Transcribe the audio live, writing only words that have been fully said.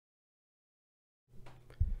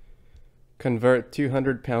Convert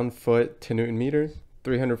 200 pound-foot to Newton meters,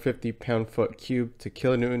 350 pound-foot cubed to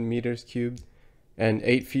kilonewton meters cubed, and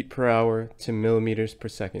 8 feet per hour to millimeters per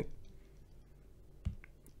second.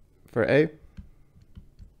 For A,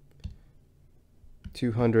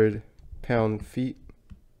 200 pound-feet.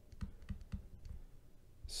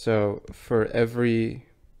 So for every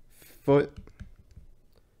foot,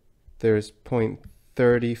 there's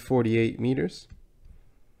 0.3048 meters.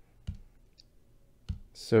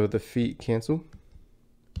 So the feet cancel.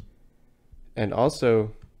 And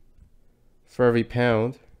also, for every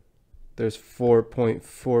pound, there's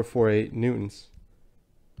 4.448 newtons.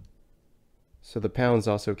 So the pounds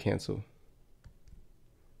also cancel.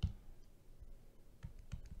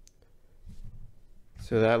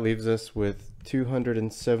 So that leaves us with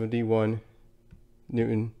 271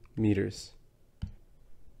 Newton meters.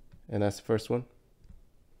 And that's the first one.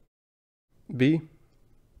 B,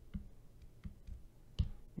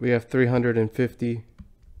 we have 350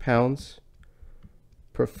 pounds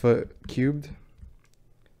per foot cubed.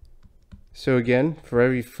 So again, for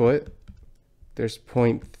every foot, there's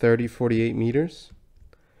 0.3048 meters.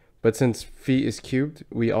 But since feet is cubed,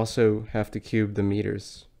 we also have to cube the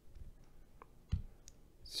meters.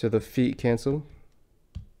 So the feet cancel.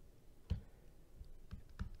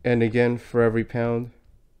 And again, for every pound,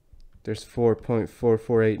 there's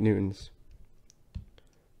 4.448 newtons.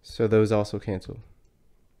 So those also cancel.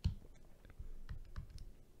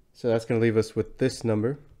 So that's going to leave us with this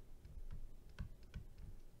number.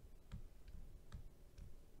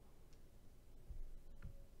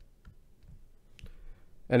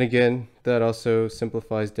 And again, that also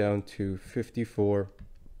simplifies down to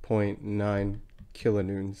 54.9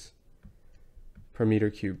 kilonewtons per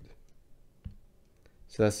meter cubed.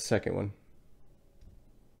 So that's the second one.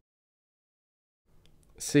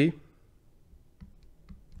 C,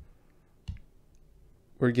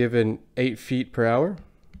 we're given 8 feet per hour.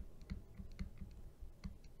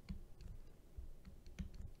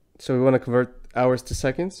 So we want to convert hours to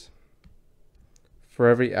seconds. For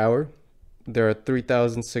every hour, there are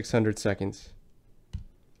 3,600 seconds.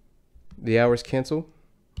 The hours cancel.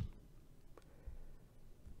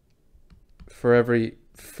 For every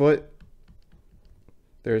foot,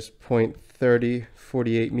 there's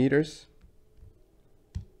 0.3048 meters.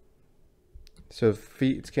 So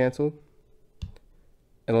feet cancel.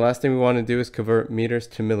 And the last thing we want to do is convert meters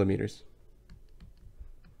to millimeters.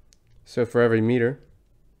 So for every meter,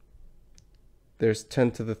 there's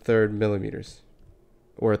 10 to the third millimeters,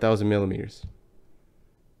 or 1,000 millimeters.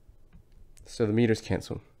 So the meters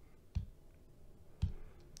cancel.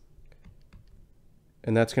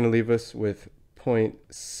 And that's going to leave us with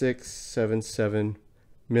 0.677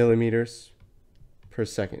 millimeters per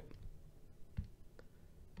second.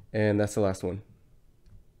 And that's the last one.